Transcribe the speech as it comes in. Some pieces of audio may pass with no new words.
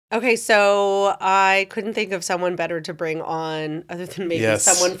Okay, so I couldn't think of someone better to bring on other than maybe Yes.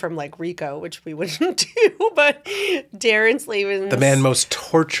 someone from like Rico, which we wouldn't do, but Darren Slavens. The man most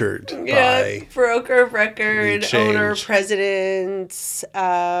tortured by broker of record, the owner, change. president, All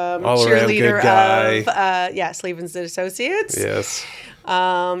around cheerleader good guy. of Slavens and Associates. Yes.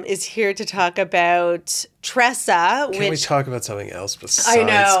 Is here to talk about TRESA. Can we talk about something else besides I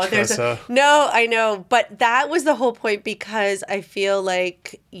know. TRESA? I know. But that was the whole point because I feel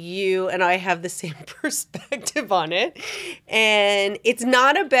like you and I have the same perspective on it. And it's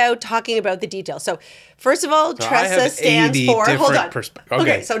not about talking about the details. So, first of all, TRESA stands for... Hold on.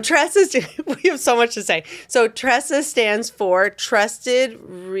 Okay, so TRESA... We have so much to say. So, TRESA stands for Trusted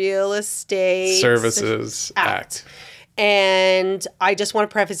Real Estate Services Act. And I just want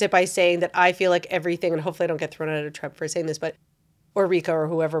to preface it by saying that I feel like everything, and hopefully I don't get thrown out of Trump for saying this, or Rico or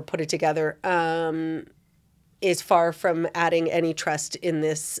whoever put it together, is far from adding any trust in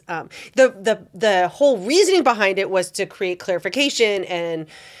this. The whole reasoning behind it was to create clarification and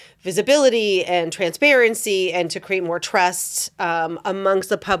visibility and transparency and to create more trust amongst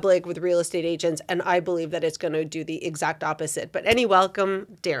the public with real estate agents. And I believe that it's going to do the exact opposite. But welcome,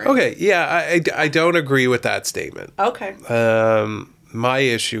 Darren. Okay, yeah, I don't agree with that statement. Okay. My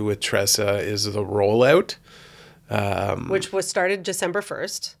issue with TRESA is the rollout. Which was started December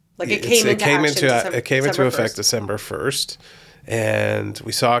 1st. Like it came into effect 1st. December 1st. And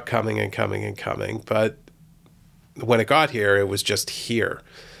we saw it coming and coming and coming. But when it got here, it was just here.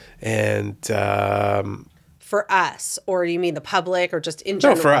 And for us, or do you mean the public, or just in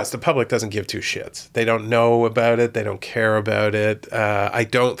general? No, for us. The public doesn't give two shits. They don't know about it. They don't care about it. I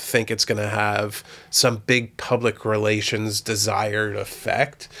don't think it's going to have some big public relations desired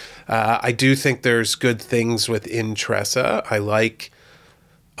effect. I do think there's good things within TRESA. I like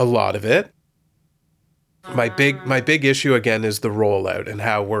a lot of it. My big issue again is the rollout and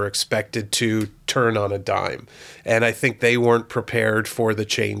how we're expected to turn on a dime. And I think they weren't prepared for the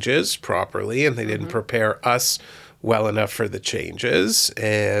changes properly, and they didn't prepare us well enough for the changes.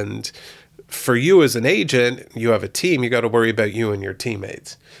 And for you as an agent, you have a team, you got to worry about you and your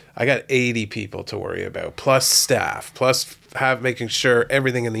teammates. I got 80 people to worry about, plus staff, plus making sure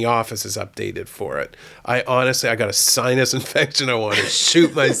everything in the office is updated for it. I got a sinus infection. I want to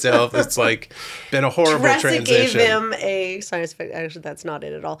shoot myself. It's like been a horrible transition. TRESA gave him a sinus infection. Actually, that's not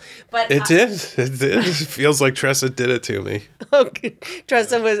it at all. But it did. It feels like TRESA did it to me. Okay.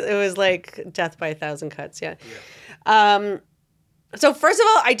 TRESA was like death by 1,000 cuts. Yeah. So first of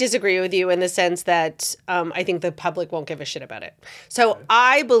all, I disagree with you in the sense that I think the public won't give a shit about it. So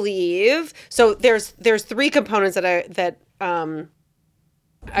I believe there's three components that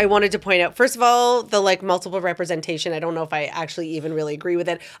I wanted to point out. First of all, the like multiple representation. I don't know if I actually even really agree with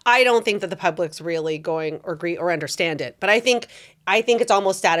it. I don't think that the public's really going or agree or understand it. But I think it's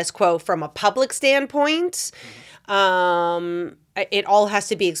almost status quo from a public standpoint. It all has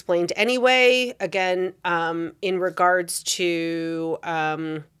to be explained anyway. Again, in regards to,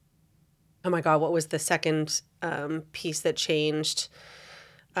 oh my God, what was the second piece that changed?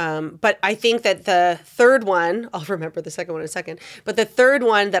 But I think that the third one, I'll remember the second one in a second, but the third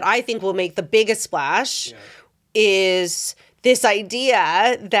one that I think will make the biggest splash is this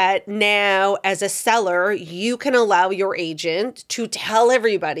idea that now as a seller, you can allow your agent to tell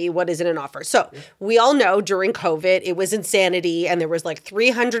everybody what is in an offer. So we all know during COVID, it was insanity. And there was like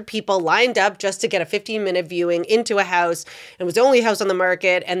 300 people lined up just to get a 15-minute viewing into a house. It was the only house on the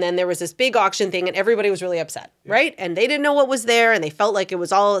market. And then there was this big auction thing and everybody was really upset, right? And they didn't know what was there. And they felt like it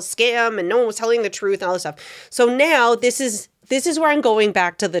was all a scam and no one was telling the truth and all this stuff. So now this is where I'm going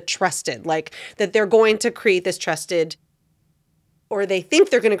back to the trusted, like that they're going to create this trusted, or they think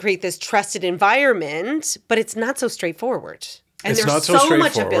they're going to create this trusted environment, but it's not so straightforward. And there's so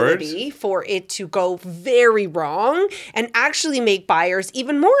much ability for it to go very wrong and actually make buyers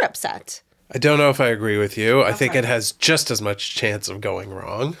even more upset. I don't know if I agree with you. I think it has just as much chance of going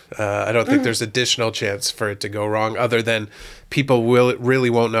wrong. I don't think there's additional chance for it to go wrong other than people really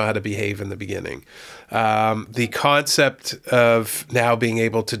won't know how to behave in the beginning. The concept of now being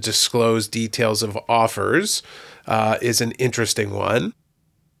able to disclose details of offers is an interesting one.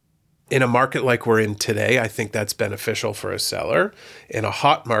 In a market like we're in today, I think that's beneficial for a seller. In a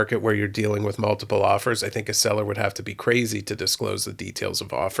hot market where you're dealing with multiple offers, I think a seller would have to be crazy to disclose the details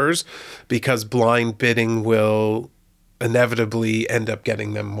of offers because blind bidding will inevitably end up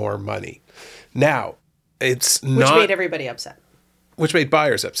getting them more money. Now, it's not... Which made everybody upset. Which made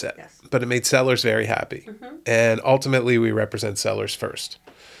buyers upset. Yes. But it made sellers very happy. And ultimately, we represent sellers first.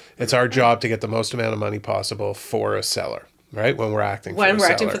 It's our job to get the most amount of money possible for a seller, right? When we're acting for the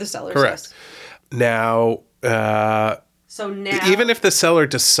seller. Acting for the sellers, correct. Yes. Now, So now, even if the seller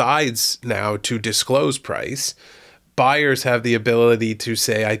decides now to disclose price, buyers have the ability to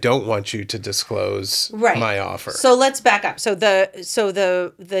say, I don't want you to disclose my offer. So let's back up. So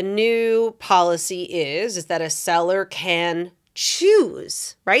the new policy is that a seller can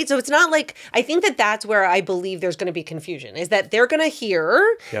choose, right? So it's not like, I think that's where I believe there's going to be confusion, is that they're going to hear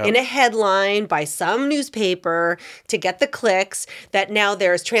in a headline by some newspaper to get the clicks that now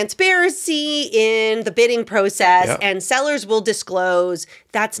there's transparency in the bidding process and sellers will disclose.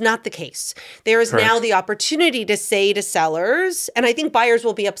 That's not the case. There is now the opportunity to say to sellers, and I think buyers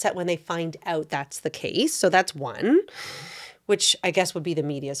will be upset when they find out that's the case. So that's one, which I guess would be the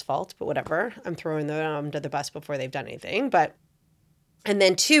media's fault, but whatever. I'm throwing them under the bus before they've done anything. And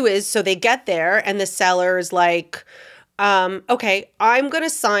then two is, so they get there and the seller's like, okay, I'm going to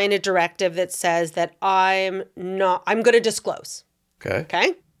sign a directive that says that I'm going to disclose.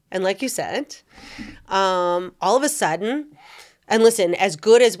 Okay. And like you said, all of a sudden, and listen, as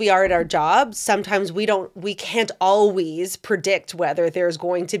good as we are at our job, sometimes we can't always predict whether there's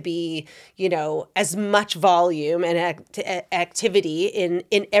going to be, as much volume and activity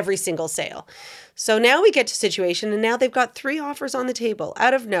in every single sale. So now we get to a situation and now they've got 3 offers on the table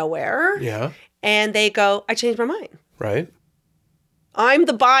out of nowhere. Yeah. And they go, I changed my mind. Right. I'm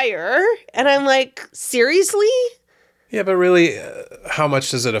the buyer. And I'm like, seriously? Yeah, but really, how much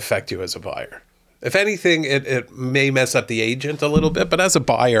does it affect you as a buyer? If anything, it may mess up the agent a little bit, but as a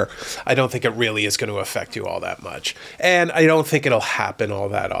buyer, I don't think it really is going to affect you all that much. And I don't think it'll happen all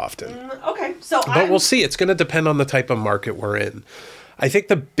that often. Okay. But we'll see. It's going to depend on the type of market we're in. I think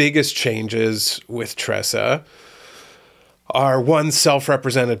the biggest changes with TRESA are, one,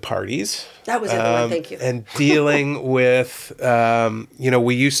 self-represented parties. That was it. Thank you. And dealing with,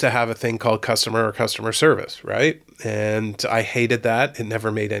 we used to have a thing called customer service, right? And I hated that.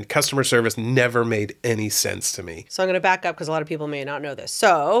 Customer service never made any sense to me. So I'm going to back up because a lot of people may not know this.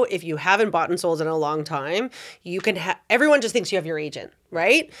 So if you haven't bought and sold in a long time, you can everyone just thinks you have your agent,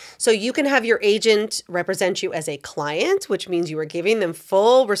 right? So you can have your agent represent you as a client, which means you are giving them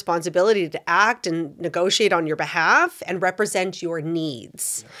full responsibility to act and negotiate on your behalf and represent your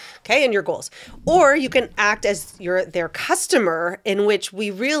needs, okay, and your goals. Or you can act as their customer, in which we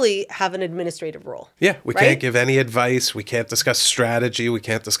really have an administrative role. Yeah, we can't give any advice. We can't discuss strategy. We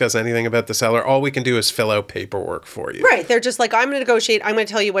can't discuss anything about the seller. All we can do is fill out paperwork for you. Right. They're just like, I'm going to negotiate. I'm going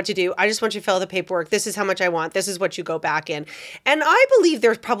to tell you what to do. I just want you to fill out the paperwork. This is how much I want. This is what you go back in. And I believe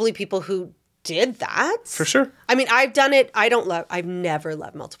there's probably people who did that. For sure. I mean, I've done it. I've never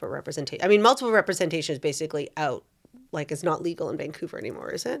loved multiple representation. I mean, multiple representation is basically out. Like, it's not legal in Vancouver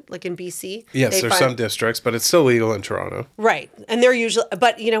anymore, is it? Like in BC? Yes, there's some districts, but it's still legal in Toronto. Right. And they're usually,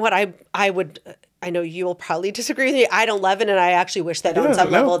 but you know what? I know you'll probably disagree with me. I don't love it, and I actually wish that on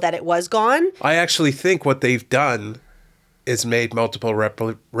some level that it was gone. I actually think what they've done is made multiple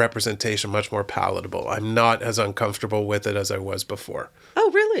representation much more palatable. I'm not as uncomfortable with it as I was before.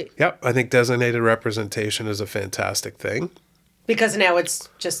 Oh, really? Yep. I think designated representation is a fantastic thing. Because now it's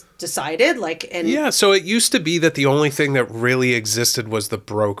just decided, Yeah, so it used to be that the only thing that really existed was the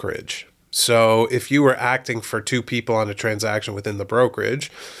brokerage. So if you were acting for 2 people on a transaction within the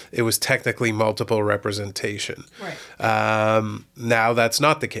brokerage, it was technically multiple representation. Right. Now that's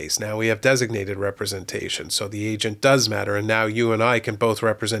not the case. Now we have designated representation. So the agent does matter. And now you and I can both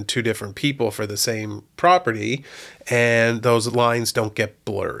represent 2 different people for the same property, and those lines don't get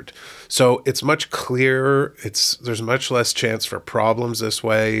blurred. So it's much clearer. There's much less chance for problems this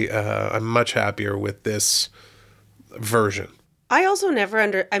way. I'm much happier with this version. I also never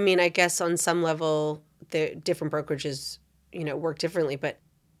I guess on some level, the different brokerages, work differently, but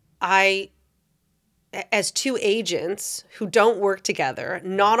as 2 agents who don't work together,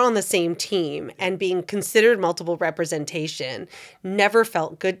 not on the same team, and being considered multiple representation never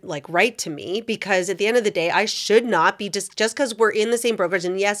felt good, right to me, because at the end of the day, I should not be just because we're in the same brokerage.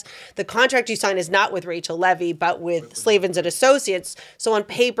 And yes, the contract you sign is not with Rachel Levy, but with Slavens and Associates. So on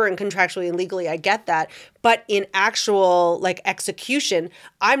paper and contractually and legally, I get that. But in actual execution,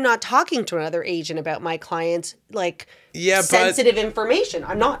 I'm not talking to another agent about my client's sensitive information.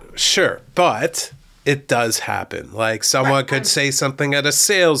 I'm not. Sure, but it does happen. Like someone could say something at a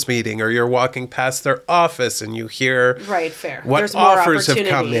sales meeting, or you're walking past their office and you hear what There's offers have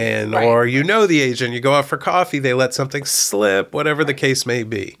come in, or the agent, you go out for coffee, they let something slip, whatever the case may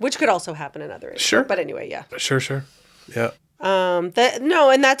be. Which could also happen in other areas. Sure. But anyway, yeah. Sure. Yeah. And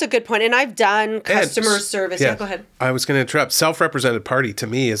that's a good point. And I've done customer service. Yeah, go ahead. I was going to interrupt. Self-represented party to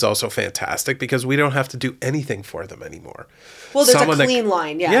me is also fantastic because we don't have to do anything for them anymore. Well, there's a clean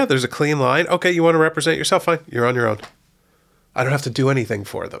line. Yeah. Yeah, there's a clean line. Okay, you want to represent yourself? Fine. You're on your own. I don't have to do anything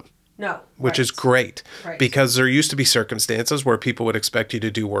for them. No. Which is great, because there used to be circumstances where people would expect you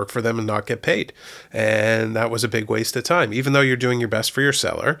to do work for them and not get paid. And that was a big waste of time. Even though you're doing your best for your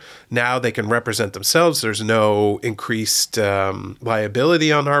seller, now they can represent themselves. There's no increased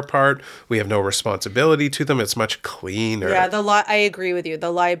liability on our part. We have no responsibility to them. It's much cleaner. Yeah, I agree with you. The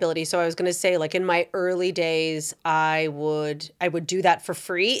liability. So I was going to say, like in my early days, I would do that for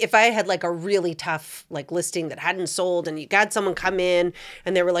free. If I had like a really tough like listing that hadn't sold and you got someone come in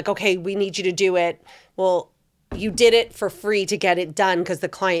and they were like, okay, we need you to do it. Well, you did it for free to get it done because the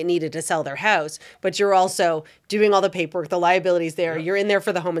client needed to sell their house, but you're also doing all the paperwork, the liabilities there. You're in there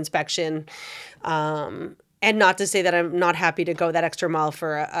for the home inspection. And not to say that I'm not happy to go that extra mile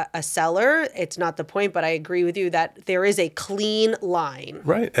for a seller. It's not the point, but I agree with you that there is a clean line.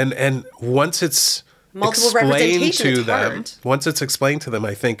 Right. And once it's multiple explained to them, hard. once it's explained to them,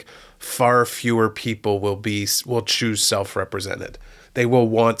 I think far fewer people will choose self-represented. They will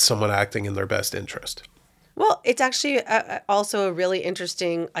want someone acting in their best interest. Well, it's actually also a really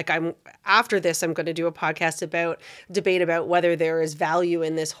interesting, after this, I'm going to do a podcast debate about whether there is value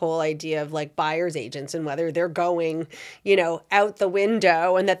in this whole idea of like buyer's agents and whether they're going, out the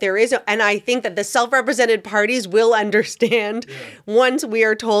window, and that there is, and I think that the self-represented parties will understand once we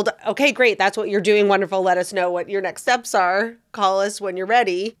are told, okay, great, that's what you're doing. Wonderful. Let us know what your next steps are. Call us when you're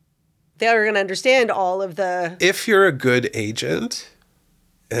ready. They're going to understand all of the... If you're a good agent...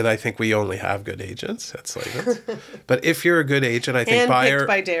 And I think we only have good agents at Slavens. But if you're a good agent, I think by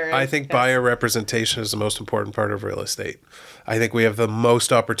Darren. Buyer representation is the most important part of real estate. I think we have the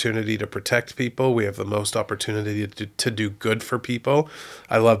most opportunity to protect people. We have the most opportunity to do good for people.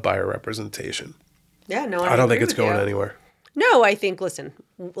 I love buyer representation. Yeah, no, I don't think it's going anywhere. No, I think, listen,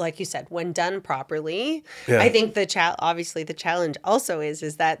 like you said, when done properly, I think obviously the challenge also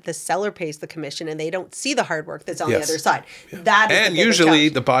is that the seller pays the commission and they don't see the hard work that's on the other side. Yeah. That is and usually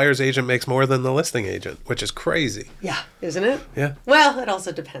the buyer's agent makes more than the listing agent, which is crazy. Yeah, isn't it? Yeah. Well, it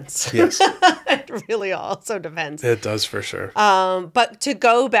also depends. Yes. It really also depends. It does for sure. But to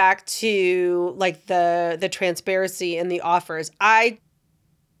go back to like the transparency and the offers, I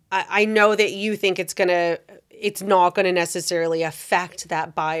know that you think it's not going to necessarily affect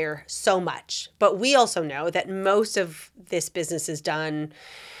that buyer so much. But we also know that most of this business is done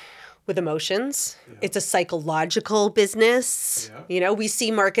with emotions. Yeah. It's a psychological business. Yeah. We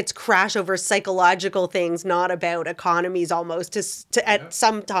see markets crash over psychological things, not about economies almost at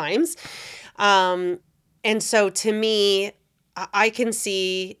sometimes. And so to me, I can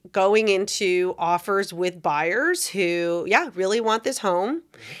see going into offers with buyers who, really want this home.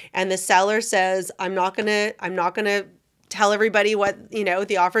 And the seller says, I'm not going to tell everybody what,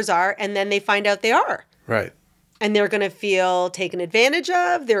 the offers are. And then they find out they are. Right. And they're going to feel taken advantage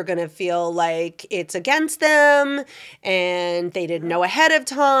of. They're going to feel like it's against them and they didn't know ahead of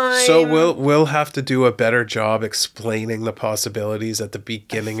time. So we'll have to do a better job explaining the possibilities at the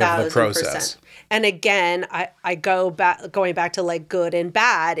beginning of the process. And again, going back to like good and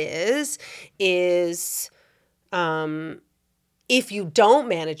bad is if you don't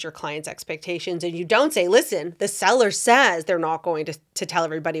manage your client's expectations and you don't say, listen, the seller says they're not going to tell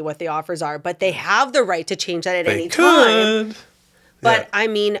everybody what the offers are, but they have the right to change that at any time. But I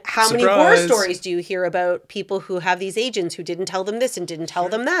mean, how many horror stories do you hear about people who have these agents who didn't tell them this and didn't tell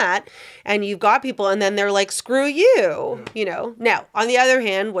them that? And you've got people and then they're like, screw you, Now, on the other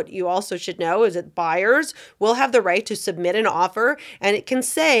hand, what you also should know is that buyers will have the right to submit an offer, and it can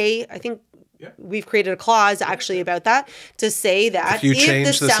say, I think we've created a clause actually about that, to say that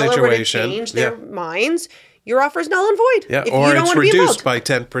if the seller were to change their minds, your offer is null and void. Yeah, or it's reduced by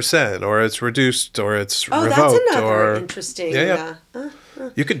 10%, or it's reduced, or it's revoked. That's another interesting.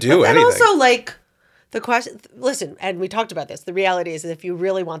 You could do anything. And also, like, the question, listen, and we talked about this. The reality is that if you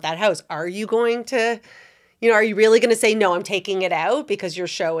really want that house, are you going to, are you really going to say, no, I'm taking it out because you're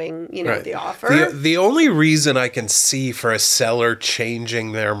showing, the offer? The only reason I can see for a seller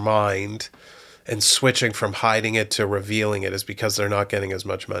changing their mind and switching from hiding it to revealing it is because they're not getting as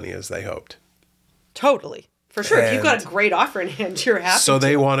much money as they hoped. Totally. For sure. If you've got a great offer in hand, you're happy. So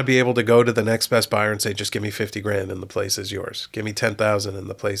they want to be able to go to the next best buyer and say, just give me 50 grand and the place is yours. Give me 10,000 and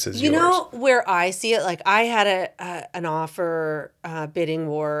the place is yours. You know where I see it? Like I had an offer bidding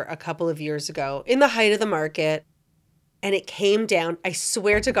war a couple of years ago in the height of the market. And it came down, I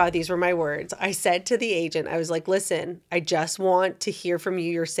swear to God, these were my words. I said to the agent, I was like, listen, I just want to hear from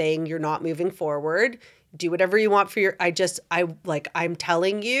you. You're saying you're not moving forward. Do whatever you want for I'm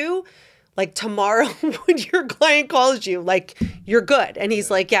telling you, like tomorrow when your client calls you, like you're good. And he's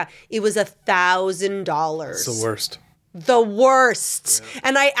like, yeah, it was $1,000. It's the worst. The worst. Yeah.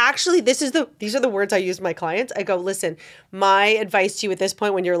 And I actually, these are the words I use with my clients. I go, listen, my advice to you at this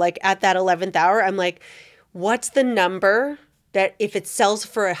point, when you're like at that 11th hour, I'm like, what's the number that if it sells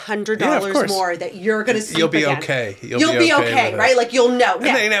for $100 more, that you're going to sleep You'll be again? okay. You'll be okay, right? Like you'll know. And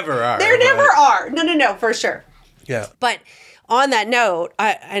they never are. They never are. No, for sure. Yeah. But on that note,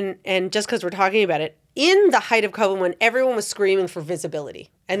 and just because we're talking about it, in the height of COVID, when everyone was screaming for visibility,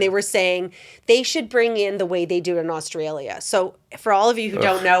 and they were saying they should bring in the way they do in Australia. So for all of you who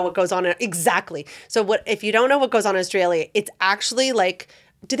don't know what goes on, exactly. So if you don't know what goes on in Australia, it's actually like,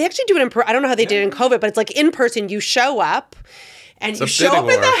 do they actually do it I don't know how they did it in COVID, but it's like in person. You show up. And you show up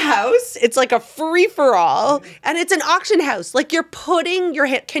in the house. It's like a free-for-all. And it's an auction house. Like you're putting your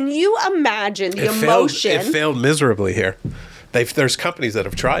hand. Can you imagine the emotion? It failed miserably here. There's companies that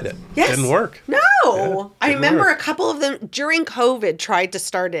have tried it. Yes. Didn't work. No. Yeah, I remember a couple of them during COVID tried to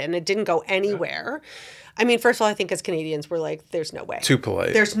start it and it didn't go anywhere. Yeah. I mean, first of all, I think as Canadians, we're like, there's no way. Too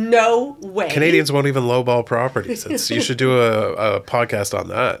polite. There's no way. Canadians won't even lowball properties. You should do a podcast on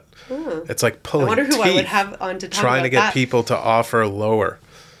that. It's like pulling teeth. I wonder who I would have on to talk trying about to get that. People to offer lower.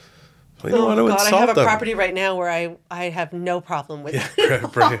 Well, you want to insult I have a them. Property right now where I have no problem with it.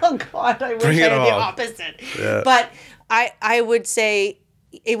 Oh, God, I wish I had the opposite. Yeah. But I would say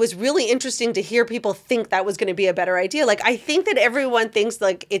it was really interesting to hear people think that was going to be a better idea. Like, I think that everyone thinks,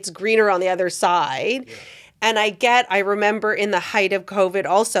 like, it's greener on the other side. Yeah. And I remember in the height of COVID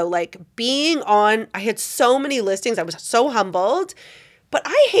also, like, I had so many listings. I was so humbled. But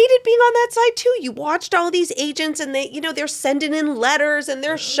I hated being on that side too. You watched all these agents and they're sending in letters and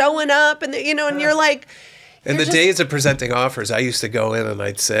they're showing up and and you're like. In the days of presenting offers, I used to go in and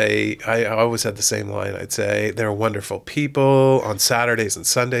I'd say, I always had the same line. I'd say, they're wonderful people. On Saturdays and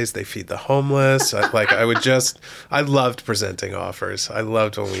Sundays, they feed the homeless. I loved presenting offers. I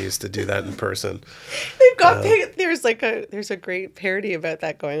loved when we used to do that in person. They've got, there's a great parody about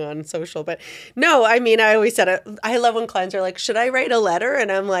that going on in social. But no, I mean, I always said, I love when clients are like, should I write a letter?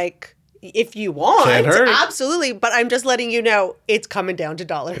 And I'm like, if you want, absolutely. But I'm just letting you know it's coming down to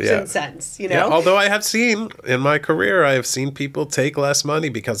dollars and cents, Yeah. Although I have seen in my career, I have seen people take less money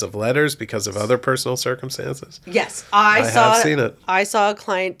because of letters, because of other personal circumstances. Yes. I have seen it. I saw a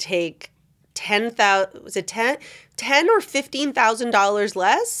client take $10,000 or $15,000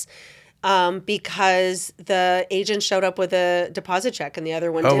 less because the agent showed up with a deposit check and the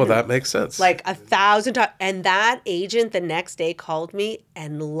other one didn't. Oh, well, that makes sense. Like $1,000. And that agent the next day called me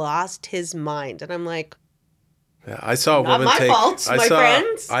and lost his mind. And I'm like, yeah, I saw a woman take... Not my fault, my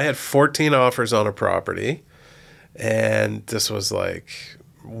friends. I had 14 offers on a property. And this was like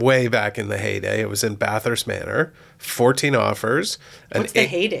way back in the heyday. It was in Bathurst Manor. 14 offers. What's the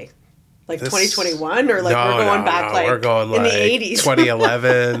heyday? Like 2021 or like we're going back like we're going in like the 80s?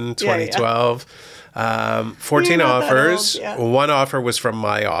 2011, 2012. 14 offers. Yeah. One offer was from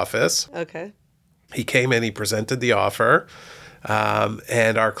my office. Okay. He came in, he presented the offer.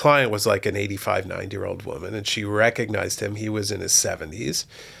 And our client was like an 85, 90-year-old woman, and she recognized him. He was in his 70s.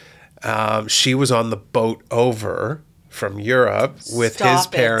 She was on the boat over from Europe with his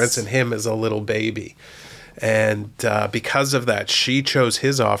parents and him as a little baby. And because of that, she chose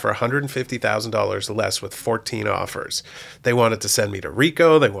his offer, $150,000 less with 14 offers. They wanted to send me to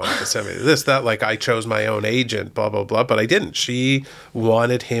Rico. They wanted to send me to this, that. Like, I chose my own agent, blah, blah, blah. But I didn't. She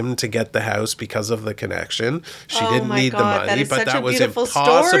wanted him to get the house because of the connection. She didn't need the money. But that was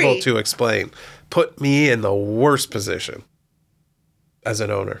impossible to explain. Put me in the worst position as an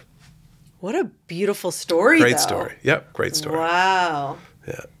owner. What a beautiful story, Great story. Yep, great story. Wow.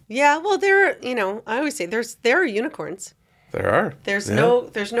 Yeah. Yeah, well, I always say there are unicorns. There are. There's no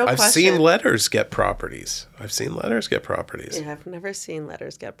question. I've seen letters get properties. Yeah, I've never seen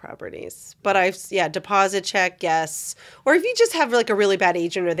letters get properties. But deposit check, yes. Or if you just have like a really bad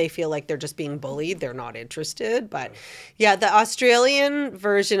agent or they feel like they're just being bullied, they're not interested. But yeah, the Australian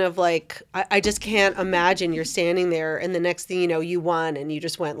version of like, I just can't imagine you're standing there and the next thing you know, you won and you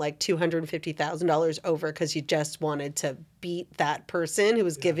just went like $250,000 over because you just wanted to beat that person who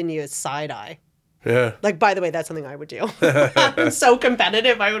was giving you a side eye. Yeah. Like, by the way, that's something I would do. I'm so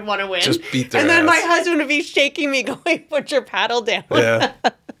competitive. I would want to win. Just beat their And then ass. my husband would be shaking me going, put your paddle down. Yeah.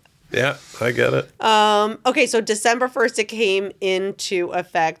 Yeah, I get it. Okay, so December 1st, it came into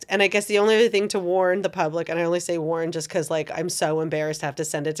effect. And I guess the only other thing to warn the public, and I only say warn just because, like, I'm so embarrassed to have to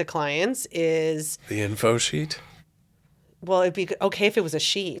send it to clients, is... The info sheet? Well, it'd be okay if it was a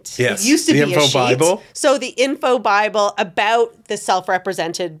sheet. Yes. It used to be a sheet. The info Bible? So the info Bible about the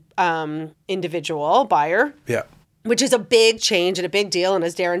self-represented individual buyer. Yeah. Which is a big change and a big deal. And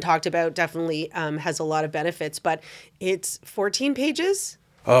as Darren talked about, definitely has a lot of benefits. But it's 14 pages.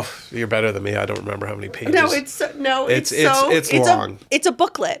 Oh, you're better than me. I don't remember how many pages. It's long. It's a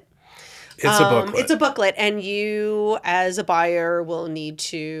booklet. It's a booklet. It's a booklet, and you, as a buyer, will need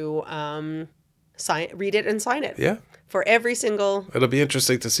to read it and sign it. Yeah. For every single. It'll be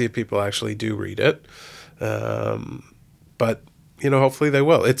interesting to see if people actually do read it, but hopefully they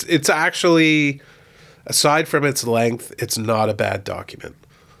will. It's actually, aside from its length, it's not a bad document.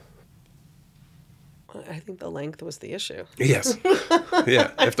 I think the length was the issue. Yes.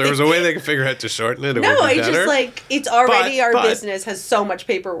 Yeah. If there was a way they could figure out to shorten it, it would be better. No, it's just like, it's already our business has so much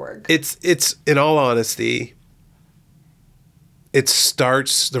paperwork. It's in all honesty, it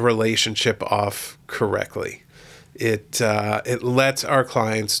starts the relationship off correctly. It lets our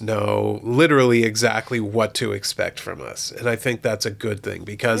clients know literally exactly what to expect from us. And I think that's a good thing,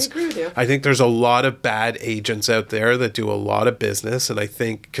 because I agree with you. I think there's a lot of bad agents out there that do a lot of business. And I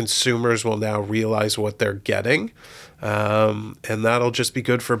think consumers will now realize what they're getting. And that'll just be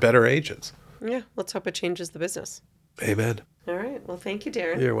good for better agents. Yeah, let's hope it changes the business. Amen. All right. Well, thank you,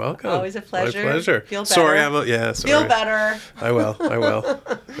 Darren. You're welcome. Always a pleasure. My pleasure. Feel better. Sorry. Feel better. I will.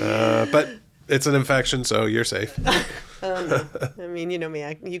 But it's an infection, so you're safe. No. I mean, you know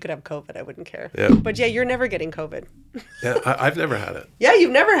me. You could have COVID. I wouldn't care. Yeah. But yeah, you're never getting COVID. Yeah, I've never had it. Yeah,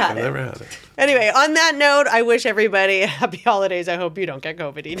 you've never had it. I've never had it. Anyway, on that note, I wish everybody happy holidays. I hope you don't get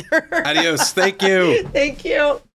COVID either. Adios. Thank you. Thank you.